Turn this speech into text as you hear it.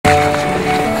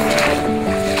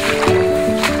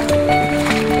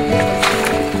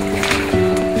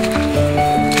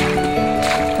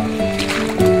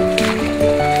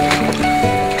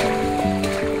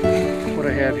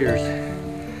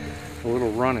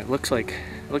It looks like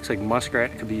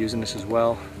muskrat could be using this as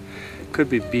well. Could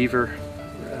be beaver,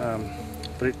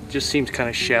 but it just seems kind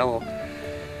of shallow.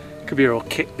 Could be a real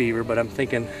kick beaver, but I'm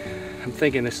thinking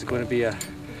this is going to be a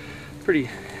pretty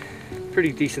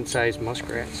decent sized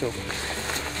muskrat. So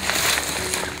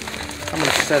I'm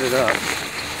going to set it up.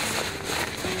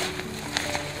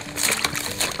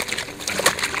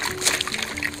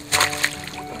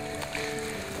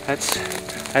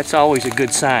 That's always a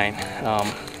good sign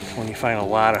when you find a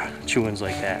lot of chewings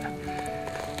like that.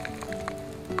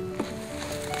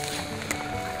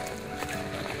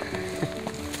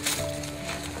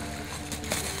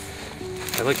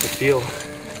 I like to feel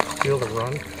the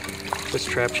run. This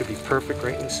trap should be perfect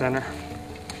right in the center.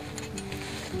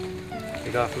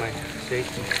 Take off my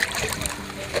safety.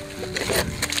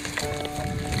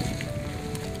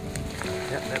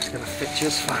 Yep, that's gonna fit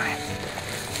just fine.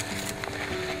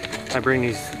 I bring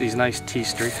these nice T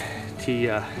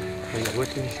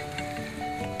with me.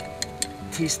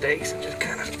 T stakes and just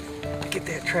kind of get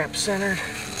that trap centered.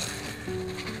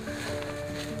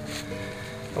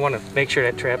 I want to make sure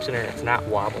that trap's in there and it's not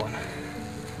wobbling.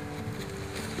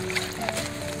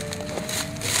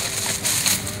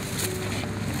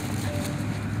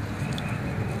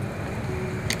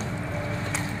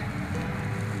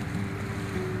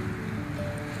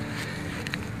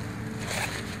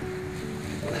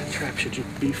 That trap should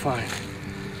just be fine.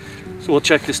 So we'll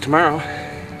check this tomorrow.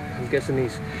 I'm guessing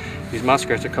these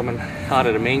muskrats are coming out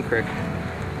of the main creek.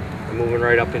 They're moving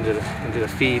right up into the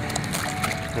feed.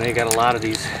 And they got a lot of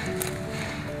these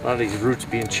roots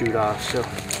being chewed off, so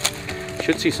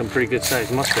should see some pretty good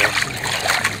sized muskrats in here.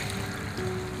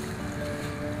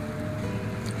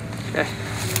 Okay.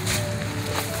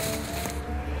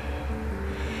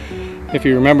 If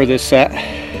you remember this set,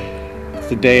 it's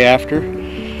the day after,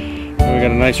 and we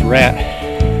got a nice rat